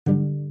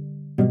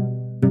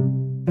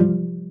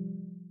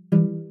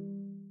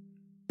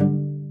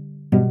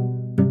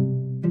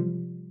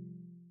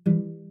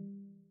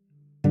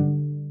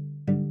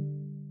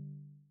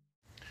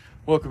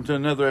Welcome to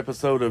another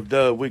episode of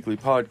Duh Weekly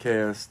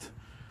Podcast.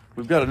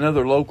 We've got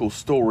another local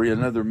story,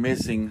 another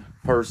missing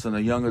person, a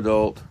young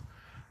adult,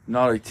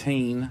 not a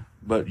teen,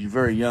 but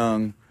very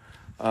young.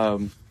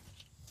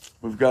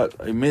 We've got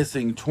a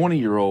missing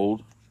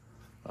 20-year-old.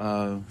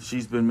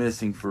 She's been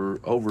missing for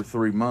over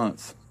 3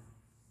 months.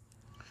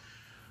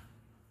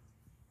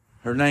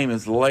 Her name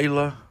is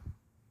Layla.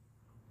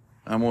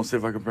 I'm going to see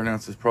if I can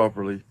pronounce this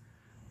properly.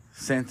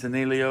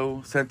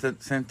 Santanello,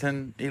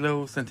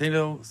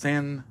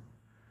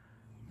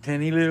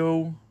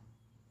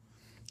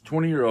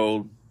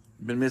 20-year-old,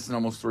 been missing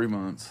almost 3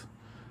 months.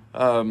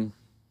 When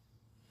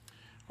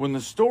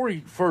the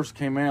story first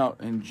came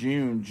out in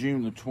June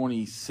the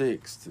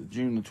 26th,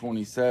 June the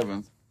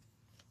 27th,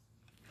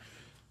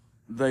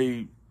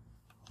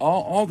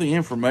 all the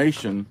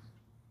information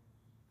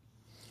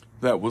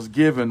that was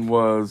given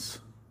was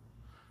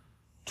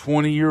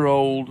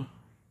 20-year-old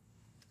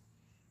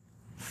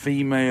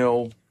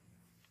female,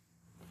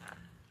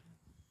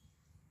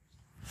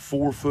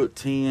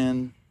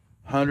 4'10",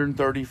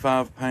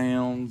 135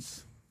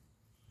 pounds,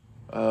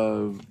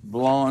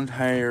 blonde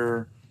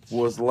hair,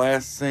 was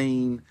last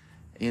seen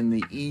in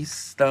the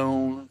East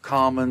Stone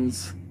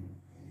Commons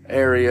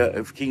area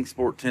of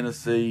Kingsport,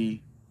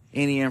 Tennessee.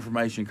 Any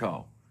information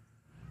call.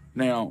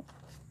 Now,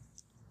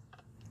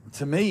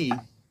 to me,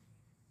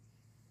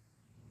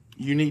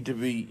 you need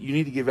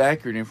to give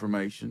accurate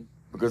information,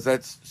 because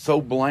that's so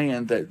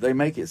bland that they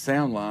make it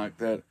sound like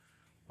that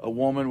a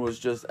woman was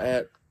just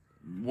at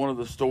one of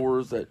the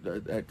stores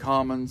at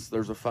Commons.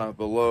 There's a Five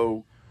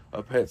Below,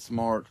 a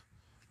PetSmart,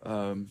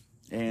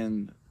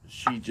 and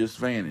she just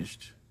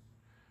vanished.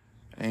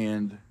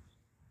 And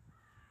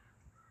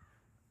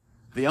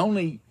the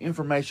only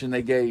information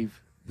they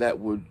gave that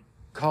would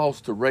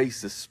cause to raise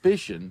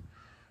suspicion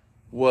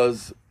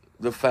was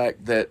the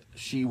fact that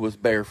she was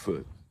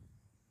barefoot.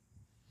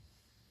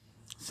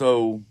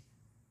 So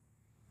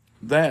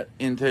that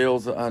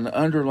entails an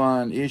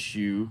underlying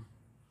issue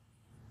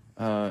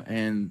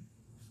and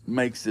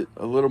makes it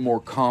a little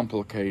more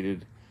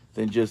complicated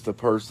than just a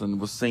person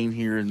was seen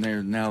here and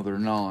there, now they're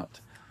not.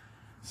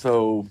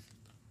 So,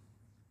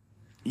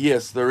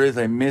 yes, there is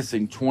a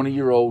missing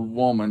 20-year-old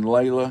woman,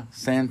 Layla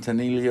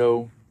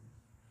Santanello.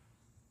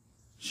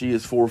 She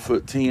is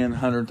 4'10",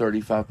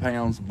 135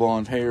 pounds,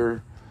 blonde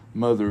hair,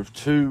 mother of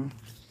 2.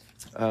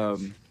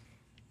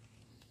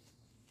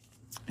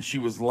 She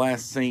was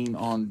last seen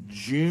on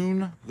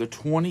June the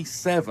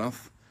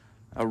 27th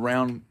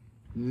around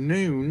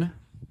noon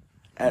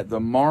at the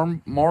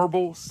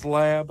Marble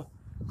Slab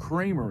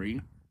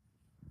Creamery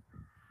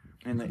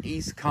in the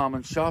East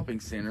Common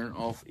Shopping Center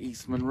off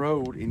Eastman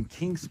Road in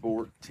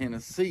Kingsport,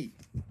 Tennessee.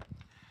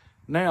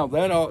 Now,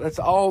 that's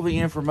all the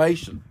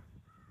information.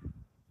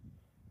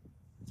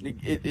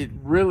 It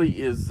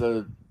really is,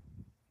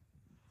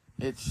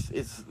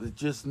 it's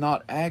just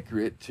not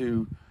accurate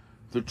to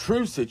the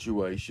true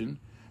situation.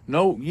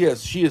 No,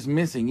 yes, she is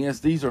missing. Yes,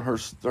 these are her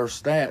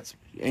stats,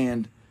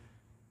 and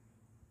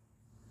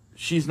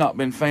she's not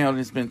been found.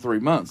 It's been 3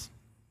 months.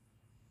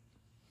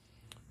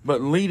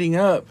 But leading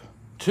up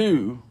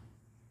to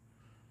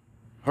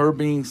her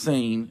being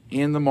seen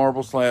in the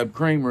Marble Slab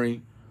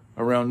Creamery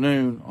around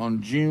noon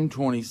on June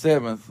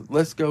 27th,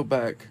 let's go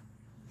back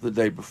the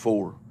day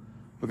before,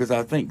 because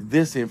I think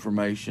this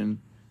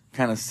information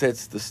kind of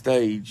sets the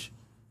stage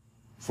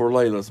for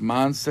Layla's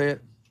mindset,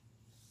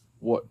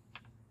 what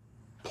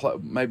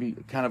maybe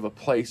kind of a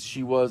place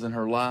she was in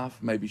her life.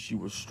 Maybe she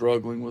was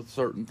struggling with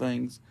certain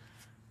things.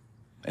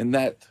 And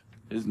that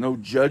is no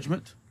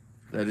judgment.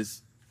 That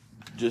is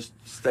just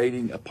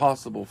stating a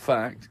possible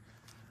fact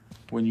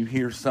when you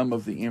hear some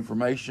of the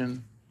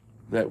information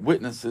that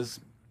witnesses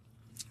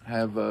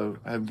have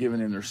given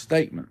in their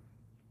statement.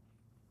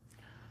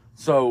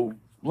 So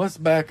let's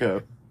back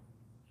up.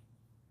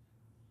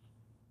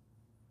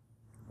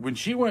 When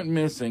she went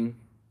missing,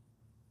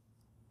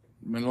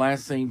 when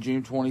last seen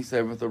June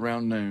 27th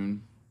around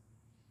noon,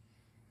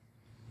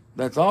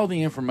 that's all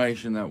the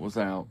information that was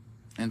out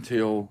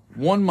until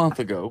 1 month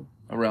ago,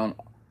 a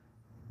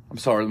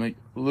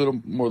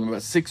little more than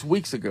about 6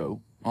 weeks ago,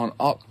 on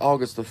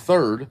August the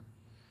 3rd,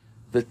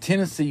 the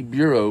Tennessee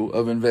Bureau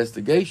of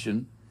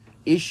Investigation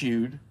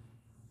issued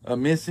a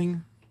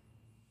missing,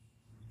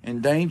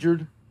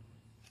 endangered,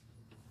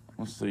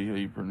 let's see how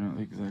you pronounce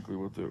exactly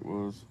what that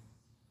was,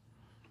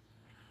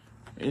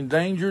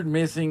 endangered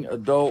missing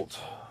adult,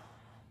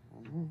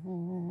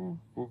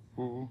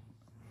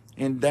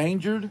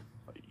 endangered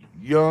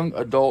young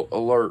adult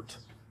alert.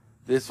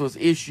 This was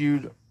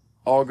issued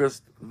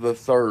August the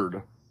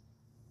 3rd.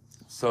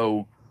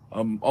 So,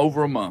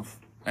 over a month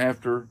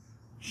after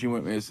she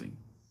went missing.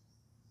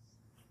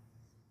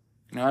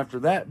 Now, after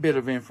that bit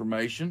of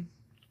information,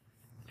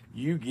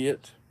 you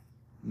get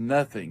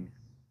nothing.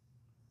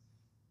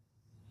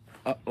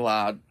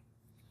 Lied.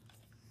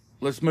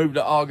 Let's move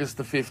to August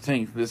the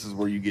 15th. This is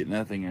where you get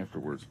nothing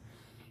afterwards.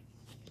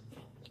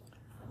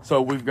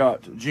 So we've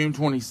got June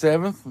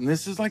 27th, and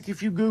this is like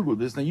if you Google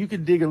this. Now, you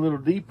can dig a little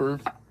deeper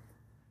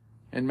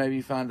and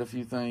maybe find a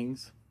few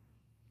things.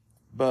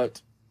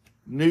 But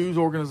news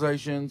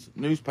organizations,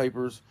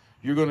 newspapers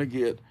you're going to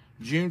get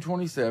June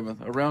 27th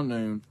around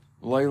noon.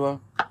 Layla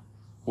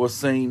was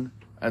seen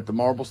at the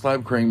Marble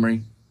Slab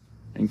Creamery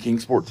in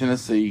Kingsport,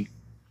 Tennessee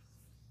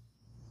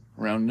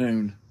around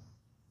noon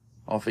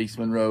off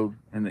Eastman Road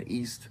in the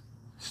East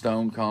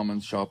Stone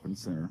Commons Shopping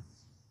Center.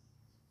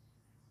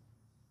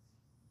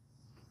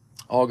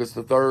 August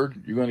the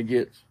 3rd, you're going to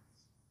get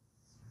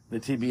the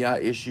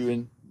TBI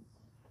issuing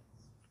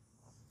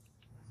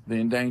the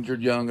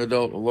Endangered Young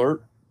Adult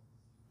Alert.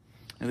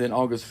 And then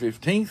August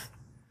 15th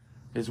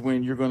is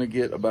when you're going to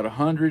get about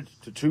 100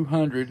 to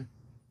 200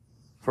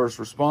 first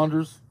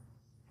responders,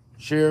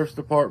 Sheriff's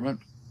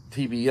Department,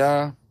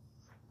 TBI,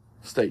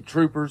 state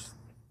troopers,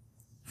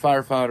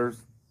 firefighters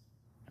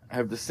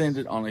have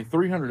descended on a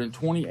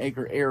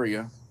 320-acre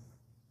area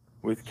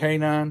with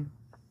canine,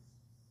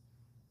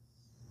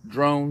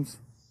 drones,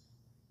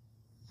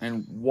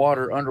 and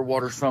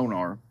underwater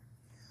sonar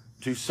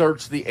to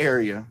search the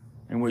area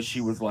in which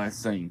she was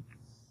last seen.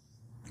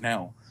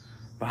 Now,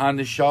 behind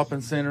this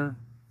shopping center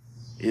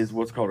is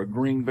what's called a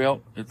green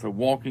belt. It's a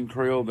walking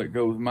trail that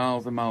goes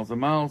miles and miles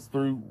and miles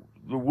through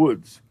the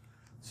woods.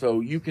 So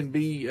you can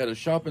be at a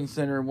shopping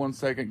center in 1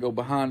 second, go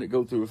behind it,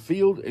 go through a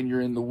field, and you're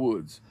in the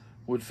woods.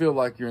 Would feel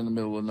like you're in the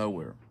middle of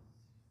nowhere.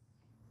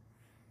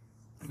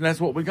 And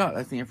that's what we got.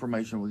 That's the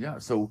information we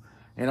got. So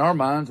in our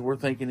minds, we're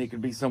thinking it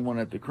could be someone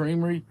at the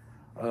creamery.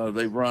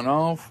 They've run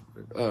off.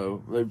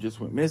 They've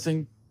just went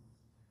missing.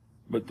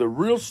 But the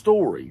real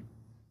story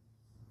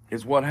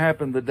is what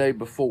happened the day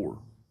before.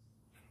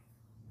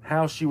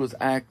 How she was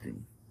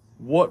acting.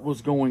 What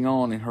was going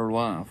on in her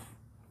life.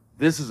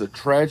 This is a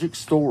tragic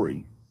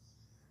story.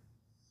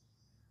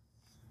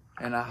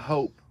 And I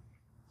hope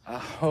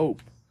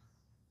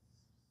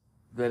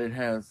that it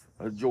has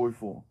a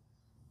joyful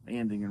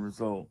ending and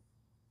result.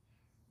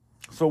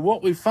 So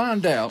what we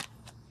find out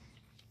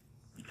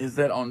is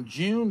that on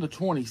June the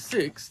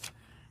 26th,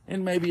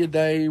 in maybe a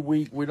day,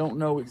 week, we don't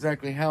know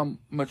exactly how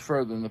much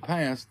further in the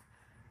past,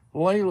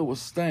 Layla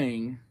was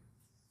staying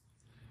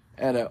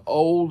at an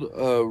old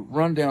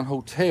rundown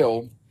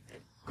hotel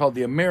called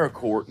the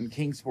AmeriCorps in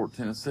Kingsport,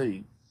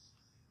 Tennessee.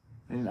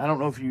 And I don't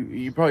know if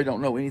you probably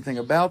don't know anything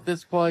about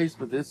this place,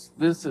 but this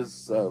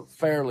is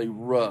fairly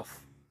rough.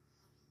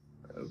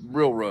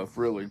 Real rough,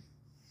 really.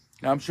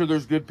 Now, I'm sure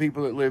there's good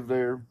people that live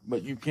there,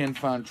 but you can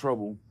find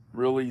trouble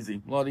real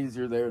easy. A lot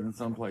easier there than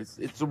some place.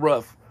 It's a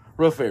rough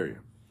area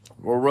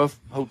or a rough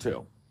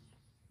hotel.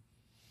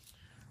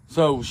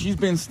 So she's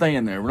been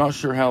staying there. We're not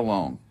sure how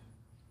long.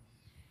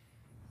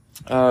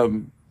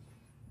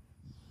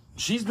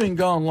 She's been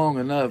gone long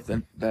enough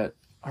that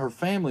her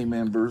family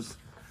members,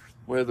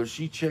 whether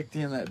she checked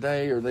in that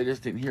day or they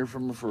just didn't hear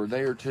from her for a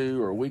day or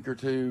two or a week or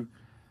two,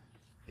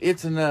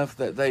 it's enough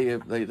that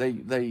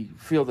they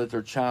feel that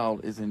their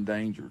child is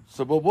endangered.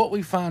 So, but what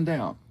we find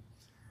out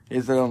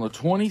is that on the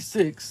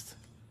 26th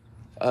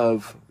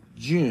of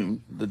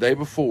June, the day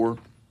before,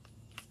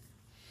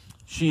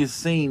 she is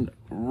seen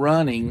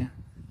running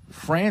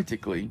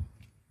frantically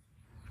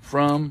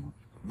from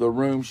the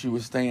room she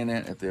was staying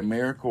at the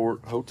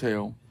AmeriCorps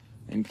Hotel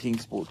in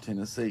Kingsport,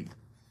 Tennessee.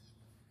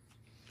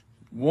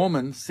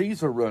 Woman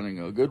sees her running,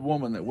 a good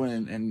woman that went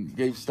in and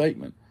gave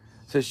statement,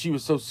 says she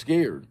was so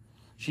scared.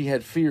 She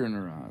had fear in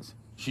her eyes.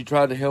 She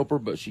tried to help her,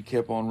 but she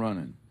kept on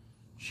running.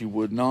 She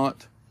would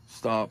not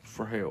stop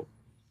for help.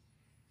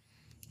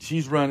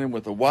 She's running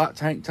with a white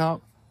tank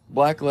top,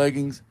 black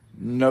leggings,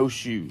 no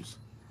shoes.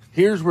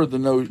 Here's where the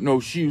no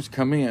shoes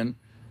come in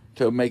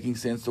to making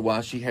sense to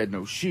why she had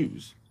no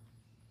shoes.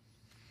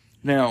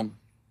 Now,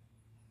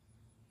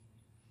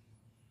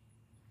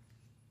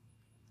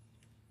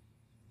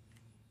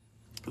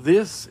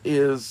 this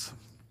is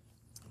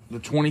the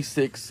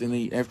 26th in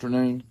the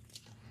afternoon.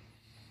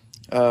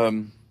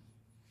 The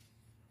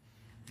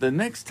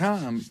next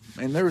time,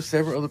 and there were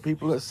several other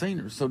people that seen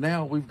her. So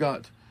now we've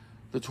got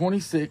the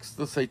 26th,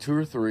 let's say 2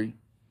 or 3.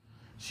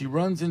 She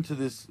runs into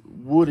this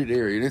wooded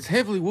area, and it's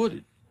heavily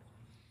wooded.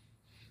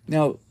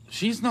 Now,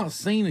 she's not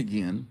seen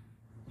again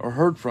or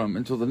heard from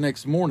until the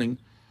next morning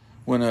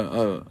when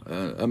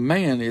a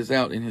man is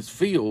out in his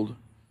field,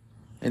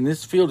 and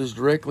this field is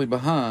directly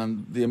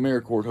behind the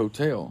AmeriCorps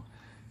Hotel.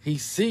 He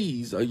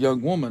sees a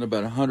young woman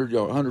about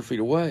 100 feet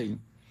away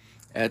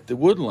at the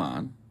wood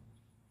line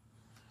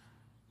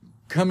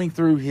coming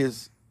through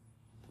his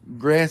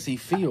grassy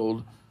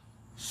field,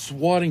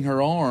 swatting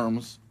her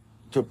arms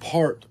to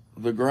part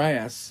the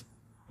grass,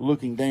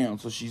 looking down.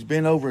 So she's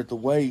bent over at the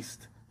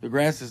waist. The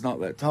grass is not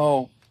that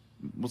tall.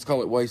 Let's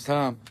call it waist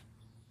high.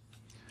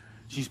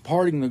 She's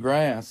parting the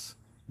grass,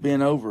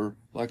 bent over,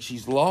 like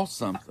she's lost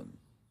something.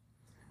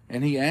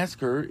 And he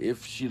asked her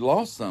if she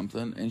lost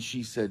something, and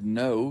she said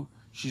no.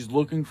 She's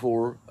looking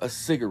for a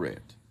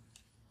cigarette.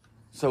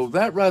 So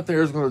that right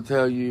there is going to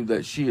tell you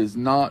that she is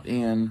not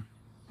in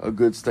a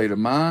good state of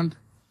mind.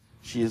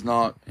 She is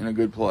not in a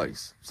good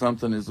place.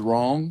 Something is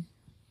wrong,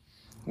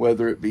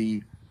 whether it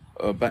be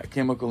a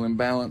chemical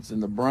imbalance in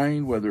the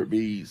brain, whether it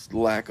be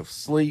lack of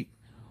sleep,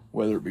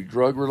 whether it be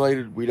drug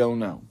related, we don't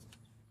know.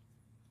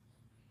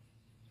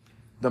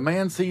 The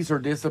man sees her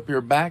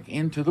disappear back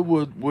into the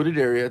wooded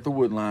area at the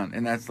wood line,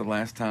 and that's the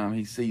last time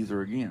he sees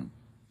her again.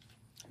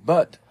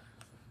 But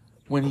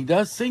when he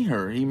does see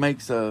her, he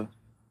makes a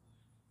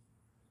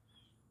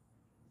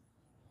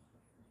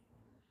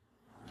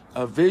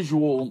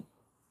visual,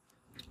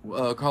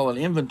 call it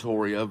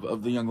inventory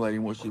of the young lady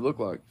and what she looked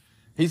like.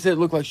 He said it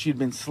looked like she'd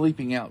been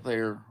sleeping out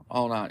there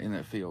all night in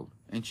that field,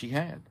 and she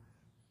had.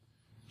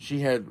 She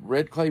had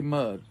red clay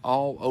mud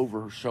all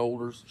over her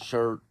shoulders,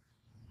 shirt,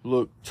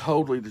 looked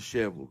totally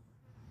disheveled.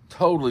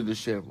 Totally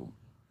disheveled.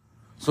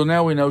 So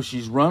now we know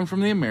she's run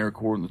from the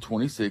AmeriCorps on the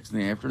 26th in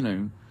the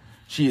afternoon.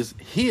 She is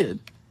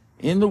hid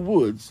in the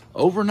woods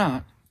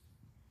overnight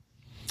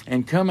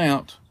and come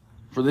out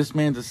for this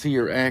man to see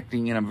her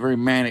acting in a very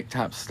manic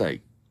type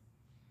state.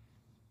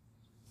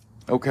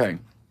 Okay.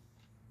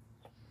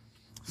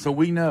 So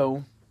we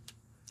know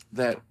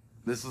that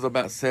this is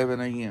about 7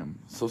 a.m.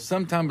 So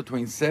sometime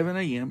between 7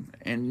 a.m.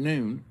 and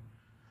noon,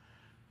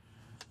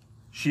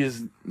 she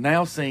is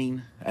now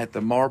seen at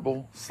the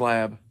Marble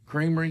Slab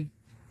Creamery.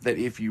 That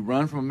if you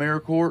run from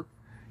AmeriCorps,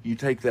 you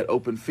take that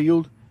open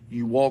field,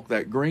 you walk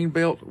that green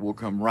belt, will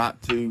come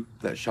right to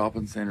that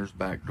shopping center's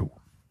back door.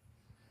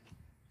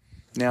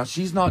 Now,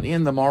 she's not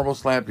in the Marble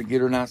Slab to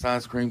get her nice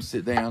ice cream,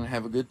 sit down,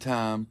 have a good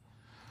time.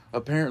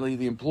 Apparently,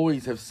 the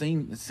employees have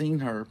seen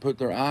her, put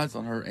their eyes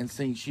on her, and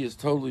seen she is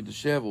totally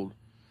disheveled.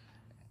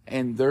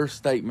 And their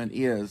statement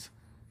is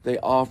they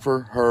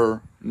offer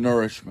her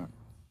nourishment.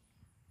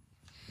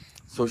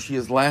 So she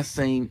is last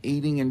seen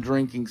eating and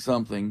drinking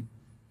something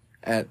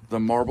at the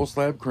Marble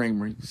Slab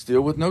Creamery,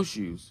 still with no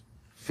shoes,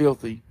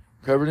 filthy,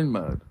 covered in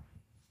mud.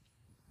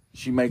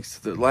 She makes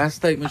the last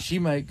statement she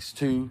makes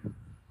to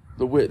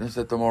the witness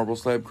at the Marble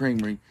Slab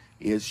Creamery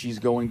is she's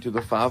going to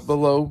the Five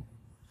Below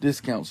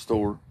discount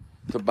store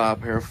to buy a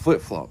pair of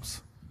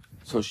flip-flops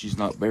so she's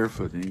not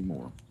barefoot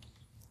anymore.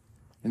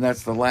 And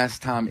that's the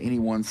last time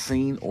anyone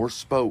seen or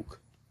spoke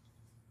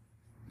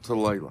to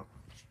Layla.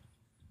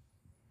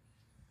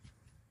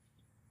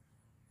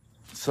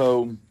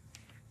 So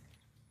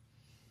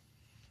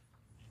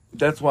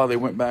that's why they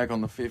went back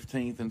on the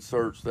 15th and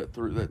searched that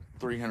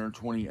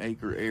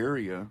 320-acre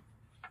area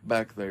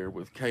back there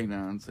with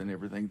canines and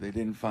everything. They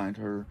didn't find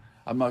her.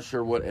 I'm not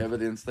sure what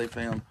evidence they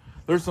found.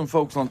 There's some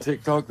folks on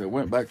TikTok that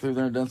went back through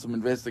there and done some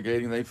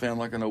investigating. They found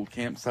like an old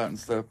campsite and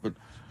stuff, but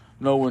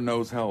no one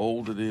knows how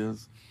old it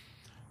is.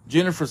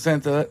 Jennifer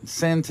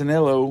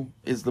Santanello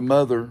is the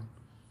mother.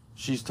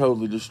 She's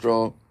totally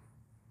distraught.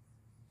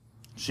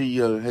 She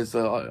has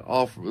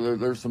offered,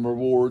 there's some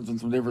rewards and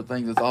some different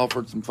things that's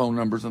offered, some phone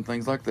numbers and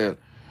things like that.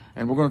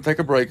 And we're going to take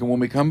a break, and when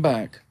we come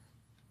back,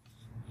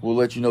 we'll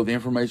let you know the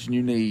information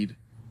you need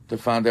to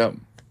find out.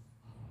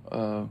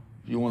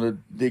 If you want to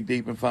dig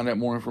deep and find out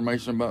more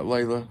information about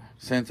Layla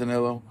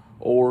Santanello,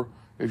 or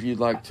if you'd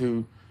like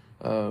to,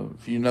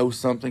 if you know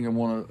something and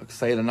want to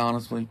say it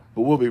anonymously.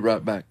 But we'll be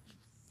right back.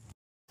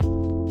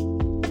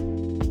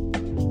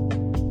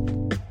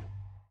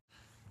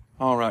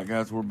 All right,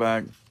 guys, we're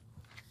back.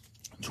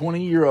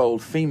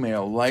 20-year-old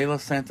female Layla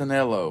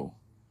Santanello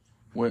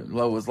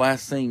was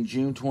last seen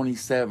June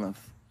 27th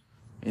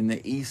in the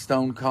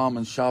Eaststone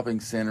Commons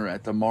Shopping Center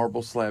at the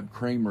Marble Slab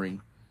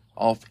Creamery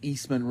off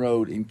Eastman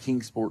Road in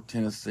Kingsport,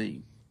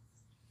 Tennessee.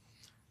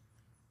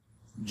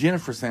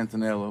 Jennifer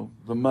Santanello,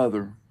 the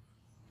mother,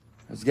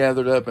 has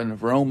gathered up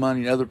of her own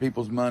money and other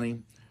people's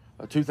money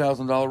a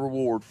 $2,000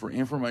 reward for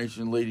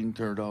information leading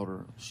to her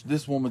daughter.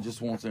 This woman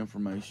just wants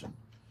information.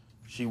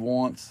 She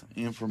wants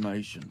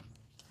information.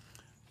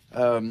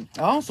 I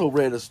also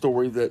read a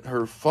story that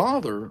her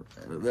father,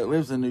 that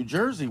lives in New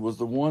Jersey, was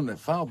the one that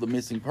filed the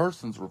missing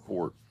persons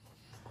report.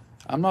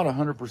 I'm not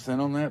 100%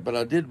 on that, but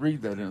I did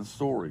read that in a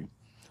story.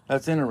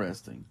 That's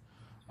interesting.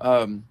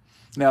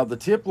 Now, the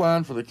tip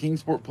line for the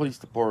Kingsport Police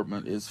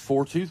Department is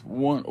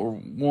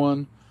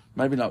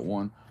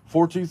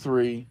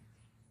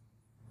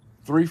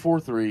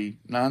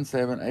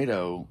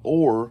 423-343-9780,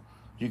 or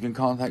you can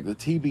contact the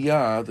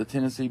TBI, the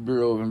Tennessee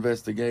Bureau of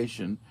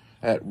Investigation,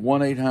 at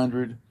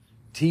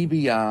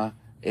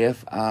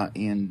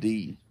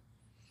 1-800-TBI-FIND.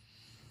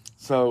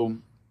 So,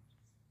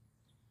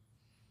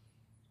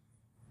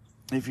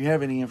 if you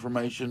have any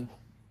information,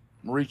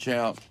 reach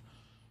out.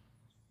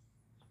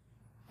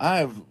 I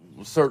have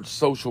searched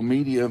social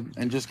media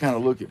and just kind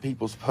of look at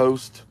people's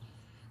posts.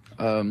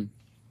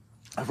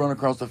 I've run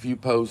across a few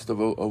posts of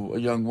a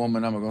young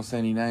woman. I'm not going to say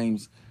any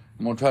names.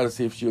 I'm going to try to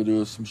see if she'll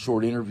do some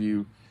short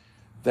interview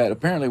that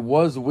apparently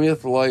was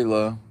with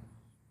Layla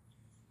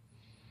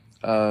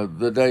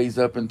the days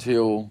up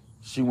until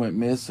she went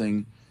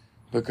missing,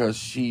 because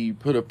she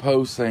put a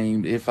post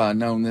saying, if I'd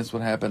known this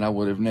would happen, I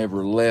would have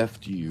never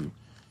left you.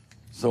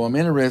 So I'm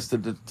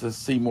interested to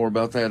see more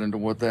about that and to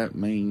what that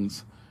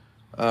means.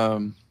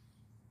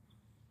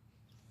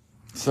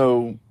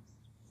 So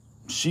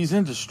she's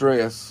in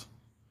distress,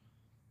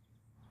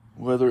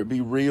 whether it be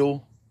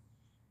real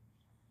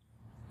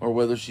or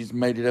whether she's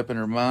made it up in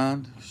her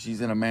mind,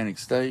 she's in a manic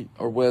state,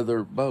 or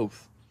whether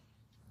both.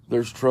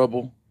 There's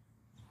trouble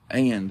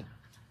and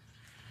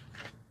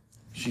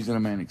she's in a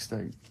manic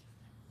state.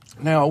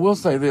 Now, I will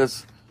say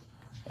this.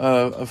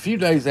 A few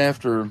days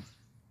after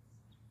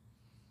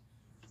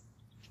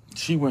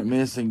she went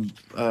missing,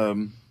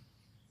 her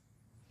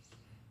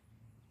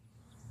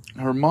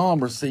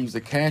mom receives a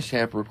Cash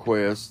App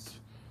request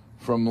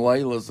from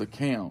Layla's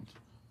account,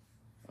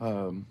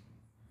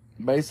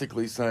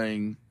 basically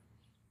saying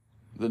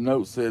the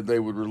note said they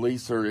would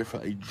release her if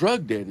a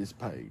drug debt is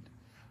paid.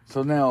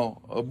 So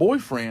now a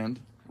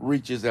boyfriend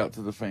reaches out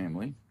to the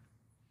family,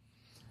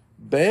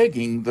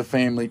 begging the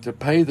family to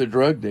pay the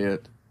drug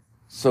debt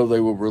so they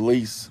will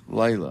release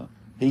Layla.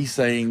 He's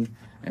saying,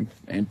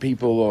 and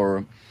people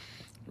are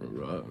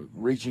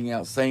reaching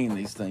out saying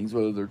these things,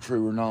 whether they're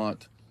true or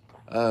not,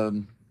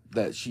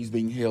 that she's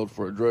being held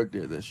for a drug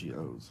debt that she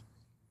owes.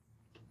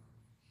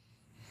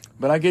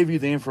 But I gave you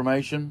the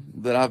information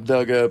that I've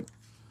dug up,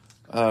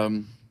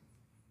 and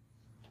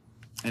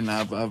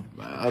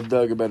I've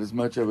dug about as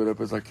much of it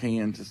up as I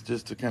can,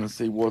 just to kind of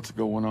see what's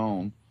going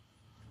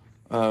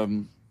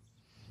on.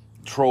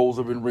 Trolls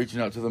have been reaching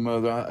out to the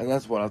mother, and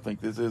that's what I think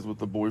this is with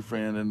the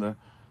boyfriend and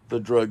the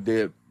drug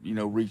debt,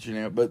 reaching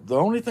out. But the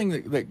only thing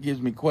that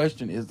gives me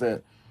question is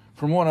that,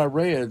 from what I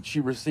read, she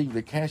received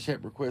a Cash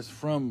App request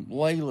from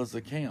Layla's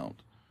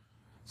account.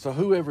 So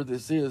whoever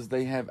this is,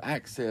 they have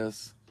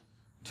access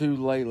to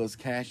Layla's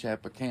Cash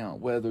App account,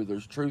 whether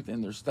there's truth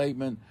in their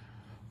statement,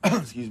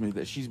 excuse me,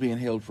 that she's being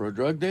held for a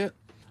drug debt,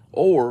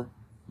 or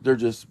they're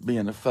just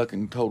being a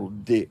fucking total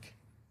dick.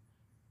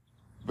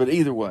 But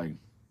either way,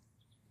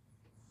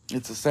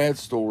 it's a sad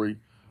story.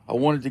 I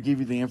wanted to give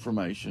you the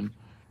information.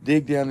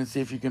 Dig down and see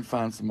if you can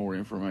find some more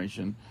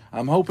information.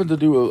 I'm hoping to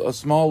do a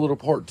small little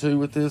part 2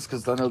 with this,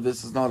 because I know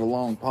this is not a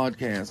long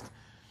podcast.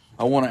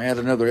 I want to add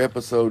another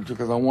episode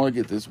because I want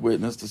to get this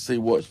witness to see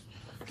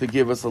to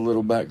give us a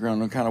little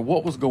background on kind of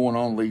what was going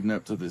on leading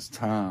up to this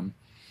time.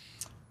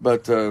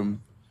 But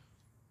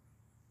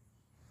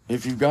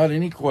if you've got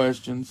any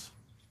questions,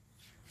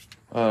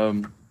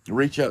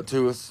 reach out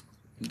to us.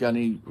 Got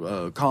any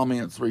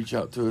comments, reach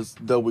out to us.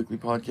 The Weekly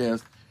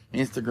Podcast,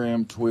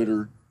 Instagram,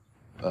 Twitter,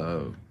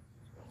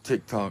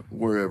 TikTok,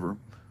 wherever.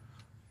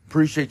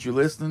 Appreciate you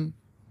listening.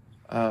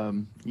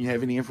 You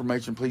have any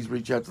information, please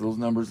reach out to those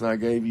numbers that I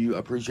gave you. I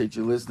appreciate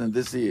you listening.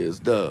 This is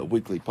The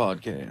Weekly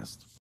Podcast.